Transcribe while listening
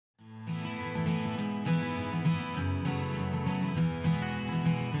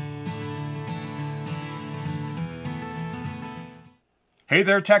Hey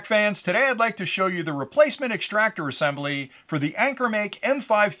there, tech fans. Today I'd like to show you the replacement extractor assembly for the Ankermake M5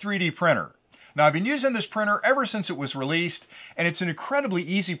 3D printer. Now, I've been using this printer ever since it was released, and it's an incredibly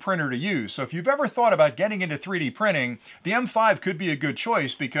easy printer to use. So if you've ever thought about getting into 3D printing, the M5 could be a good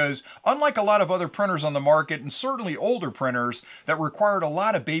choice because unlike a lot of other printers on the market, and certainly older printers that required a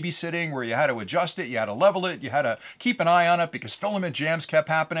lot of babysitting where you had to adjust it, you had to level it, you had to keep an eye on it because filament jams kept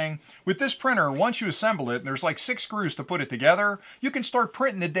happening, with this printer, once you assemble it, and there's like 6 screws to put it together, you can start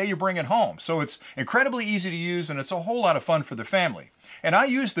printing the day you bring it home. So it's incredibly easy to use, and it's a whole lot of fun for the family. And I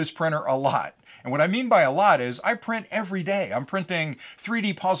use this printer a lot. And what I mean by a lot is I print every day. I'm printing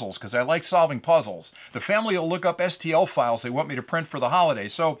 3D puzzles because I like solving puzzles. The family will look up STL files they want me to print for the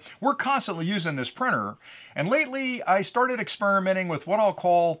holidays. So we're constantly using this printer. And lately I started experimenting with what I'll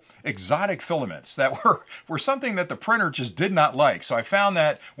call exotic filaments that were something that the printer just did not like. So I found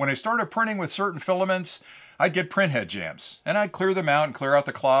that when I started printing with certain filaments, I'd get print head jams, and I'd clear them out and clear out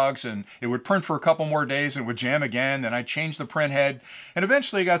the clogs, and it would print for a couple more days and would jam again. Then I'd change the print head, and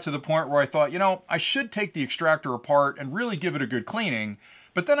eventually I got to the point where I thought, you know, I should take the extractor apart and really give it a good cleaning.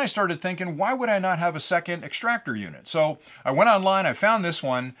 But then I started thinking, why would I not have a second extractor unit? So I went online, I found this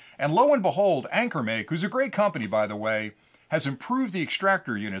one, and lo and behold, Ankermake, who's a great company by the way, has improved the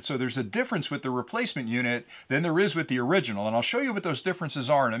extractor unit. So there's a difference with the replacement unit than there is with the original. And I'll show you what those differences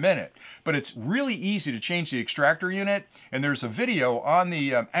are in a minute. But it's really easy to change the extractor unit. And there's a video on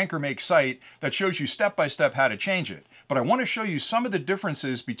the Ankermake site that shows you step by step how to change it. But I want to show you some of the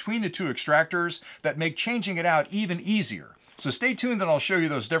differences between the two extractors that make changing it out even easier. So stay tuned and I'll show you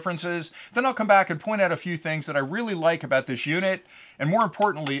those differences. Then I'll come back and point out a few things that I really like about this unit, and more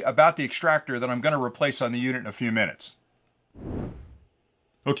importantly, about the extractor that I'm going to replace on the unit in a few minutes.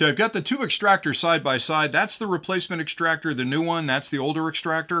 Okay, I've got the two extractors side by side. That's the replacement extractor, the new one. That's the older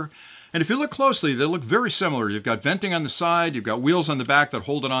extractor. And if you look closely, they look very similar. You've got venting on the side, you've got wheels on the back that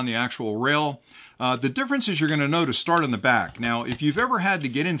hold it on the actual rail. The differences you're going to notice start on the back. Now, if you've ever had to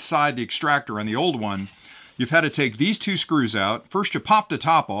get inside the extractor on the old one, you've had to take these two screws out. First you pop the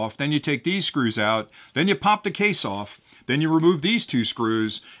top off, then you take these screws out, then you pop the case off, then you remove these two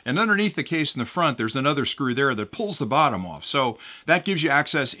screws, and underneath the case in the front, there's another screw there that pulls the bottom off. So that gives you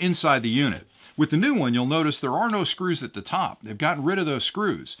access inside the unit. With the new one, you'll notice there are no screws at the top. They've gotten rid of those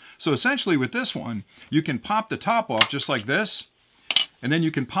screws. So essentially with this one, you can pop the top off just like this, and then you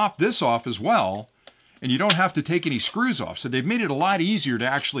can pop this off as well, and you don't have to take any screws off. So they've made it a lot easier to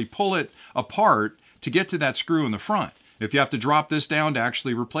actually pull it apart to get to that screw in the front. If you have to drop this down to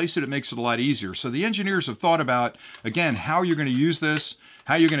actually replace it, it makes it a lot easier. So the engineers have thought about, again, how you're going to use this,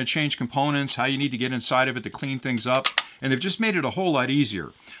 how you're going to change components, how you need to get inside of it to clean things up, and they've just made it a whole lot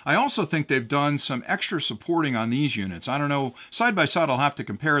easier. I also think they've done some extra supporting on these units. I don't know, side by side I'll have to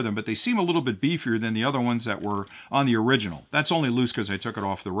compare them, but they seem a little bit beefier than the other ones that were on the original. That's only loose because I took it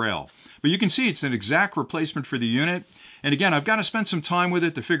off the rail. But you can see it's an exact replacement for the unit. And again, I've got to spend some time with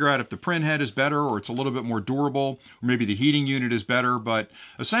it to figure out if the print head is better or it's a little bit more durable, or maybe the heating unit is better. But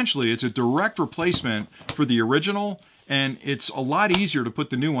essentially, it's a direct replacement for the original, and it's a lot easier to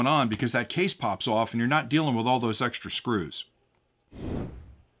put the new one on because that case pops off and you're not dealing with all those extra screws.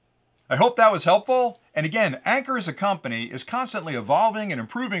 I hope that was helpful. And again, Anker as a company is constantly evolving and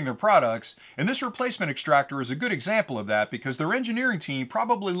improving their products, and this replacement extractor is a good example of that because their engineering team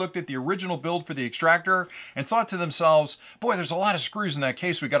probably looked at the original build for the extractor and thought to themselves, boy, there's a lot of screws in that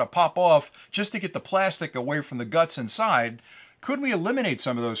case we got to pop off just to get the plastic away from the guts inside. Could we eliminate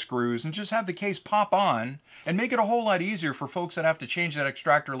some of those screws and just have the case pop on and make it a whole lot easier for folks that have to change that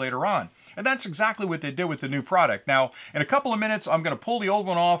extractor later on? And that's exactly what they did with the new product. Now, in a couple of minutes, I'm going to pull the old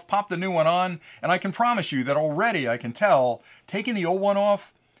one off, pop the new one on, and I can promise you that already I can tell taking the old one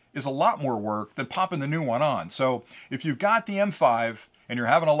off is a lot more work than popping the new one on. So if you've got the M5 and you're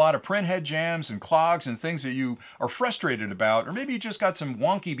having a lot of print head jams and clogs and things that you are frustrated about, or maybe you just got some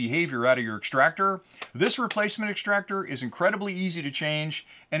wonky behavior out of your extractor, this replacement extractor is incredibly easy to change,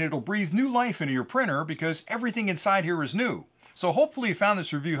 and it'll breathe new life into your printer because everything inside here is new. So hopefully you found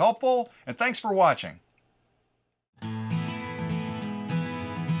this review helpful, and thanks for watching.